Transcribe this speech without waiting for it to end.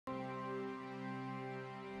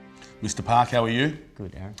Mr. Park, how are you?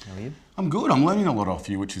 Good, Aaron. How are you? I'm good. I'm learning a lot off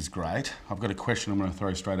you, which is great. I've got a question I'm going to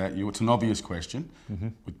throw straight at you. It's an obvious question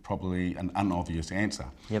with probably an unobvious answer.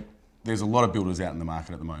 Yep. There's a lot of builders out in the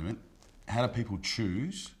market at the moment. How do people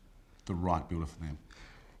choose the right builder for them?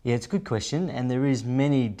 Yeah, it's a good question, and there is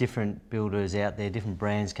many different builders out there, different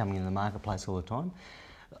brands coming in the marketplace all the time.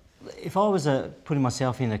 If I was putting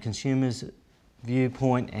myself in a consumer's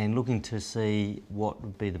viewpoint and looking to see what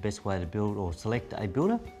would be the best way to build or select a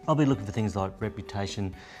builder, I'll be looking for things like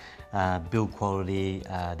reputation, build quality,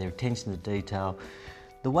 their attention to detail,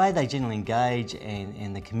 the way they generally engage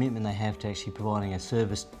and the commitment they have to actually providing a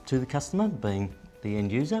service to the customer, being the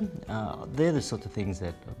end user. They're the sorts of things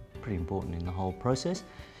that are pretty important in the whole process.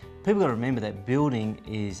 People got to remember that building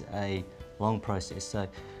is a long process. So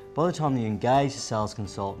by the time you engage a sales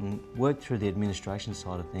consultant, work through the administration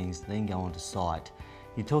side of things, then go onto site,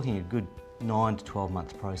 you're talking a good 9 to 12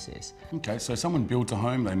 month process. Okay, so someone builds a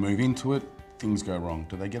home, they move into it, things go wrong.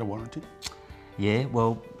 Do they get a warranty? Yeah,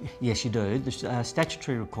 well, yes you do. The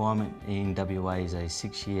statutory requirement in WA is a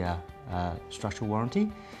 6-year structural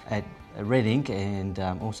warranty. At Red Ink and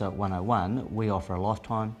also at 101, we offer a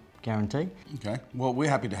lifetime guarantee. Okay, well we're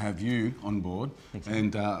happy to have you on board. Thanks,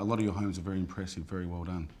 and a lot of your homes are very impressive, very well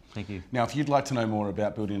done. Thank you. Now if you'd like to know more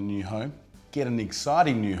about building a new home, get an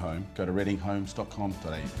exciting new home, go to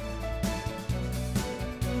redinkhhomes.com.au.